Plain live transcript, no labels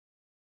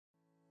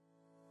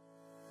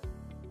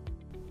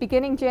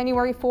Beginning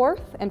January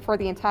 4th and for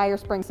the entire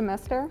spring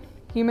semester,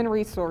 Human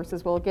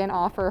Resources will again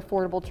offer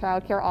affordable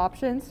childcare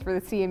options for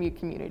the CMU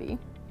community.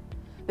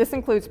 This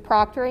includes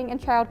proctoring and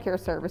childcare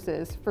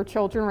services for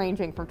children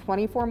ranging from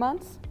 24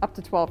 months up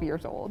to 12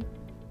 years old.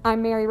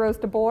 I'm Mary Rose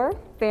DeBoer,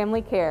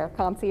 Family Care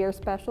Concierge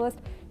Specialist,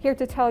 here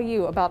to tell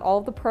you about all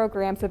of the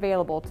programs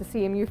available to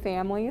CMU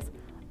families,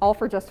 all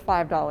for just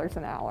 $5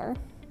 an hour.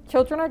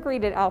 Children are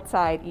greeted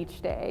outside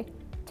each day.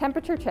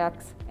 Temperature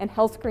checks and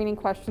health screening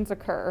questions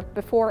occur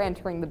before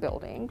entering the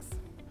buildings.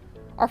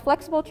 Our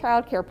flexible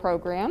childcare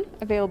program,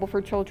 available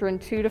for children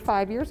 2 to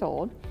 5 years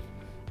old,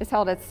 is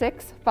held at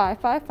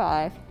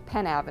 6555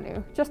 Penn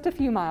Avenue, just a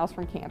few miles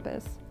from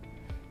campus.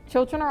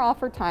 Children are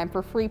offered time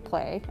for free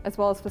play, as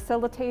well as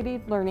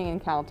facilitated learning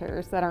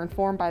encounters that are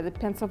informed by the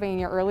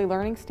Pennsylvania Early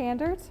Learning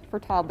Standards for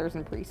toddlers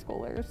and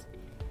preschoolers.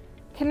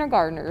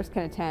 Kindergartners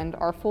can attend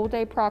our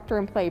full-day proctor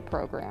and play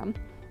program,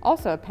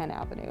 also at Penn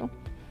Avenue.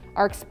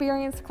 Our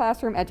experienced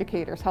classroom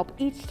educators help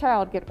each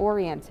child get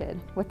oriented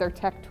with their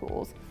tech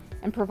tools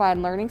and provide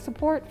learning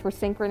support for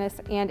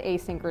synchronous and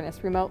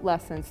asynchronous remote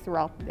lessons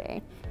throughout the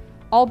day,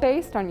 all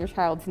based on your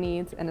child's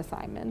needs and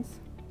assignments.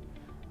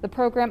 The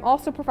program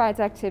also provides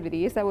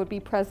activities that would be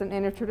present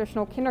in a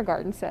traditional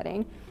kindergarten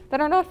setting that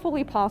are not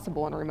fully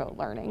possible in remote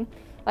learning,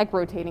 like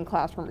rotating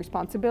classroom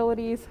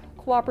responsibilities,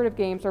 cooperative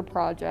games or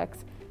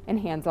projects, and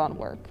hands-on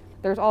work.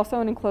 There's also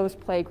an enclosed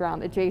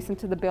playground adjacent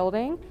to the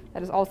building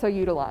that is also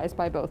utilized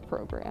by both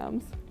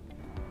programs.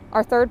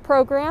 Our third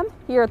program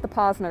here at the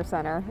Posner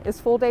Center is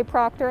full-day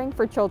proctoring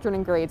for children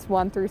in grades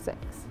 1 through 6.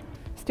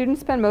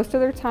 Students spend most of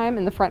their time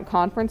in the front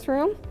conference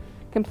room,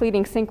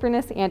 completing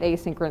synchronous and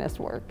asynchronous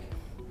work.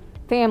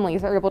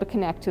 Families are able to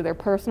connect to their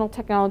personal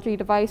technology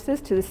devices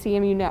to the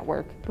CMU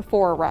network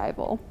before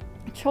arrival.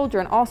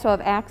 Children also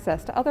have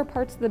access to other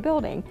parts of the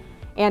building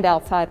and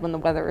outside when the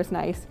weather is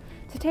nice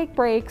to take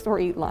breaks or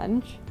eat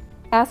lunch.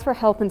 As for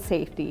health and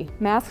safety,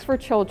 masks for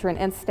children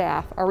and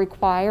staff are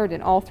required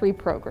in all three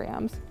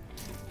programs.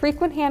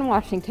 Frequent hand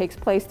washing takes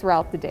place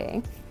throughout the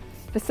day.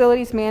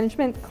 Facilities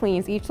management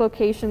cleans each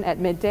location at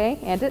midday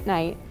and at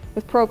night,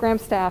 with program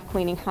staff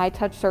cleaning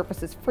high-touch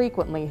surfaces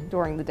frequently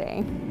during the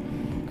day.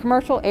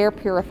 Commercial air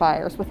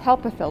purifiers with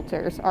HEPA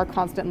filters are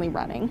constantly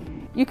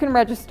running. You can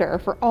register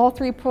for all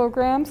three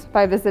programs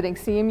by visiting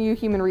CMU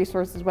Human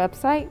Resources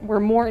website, where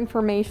more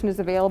information is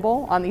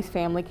available on these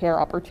family care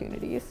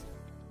opportunities.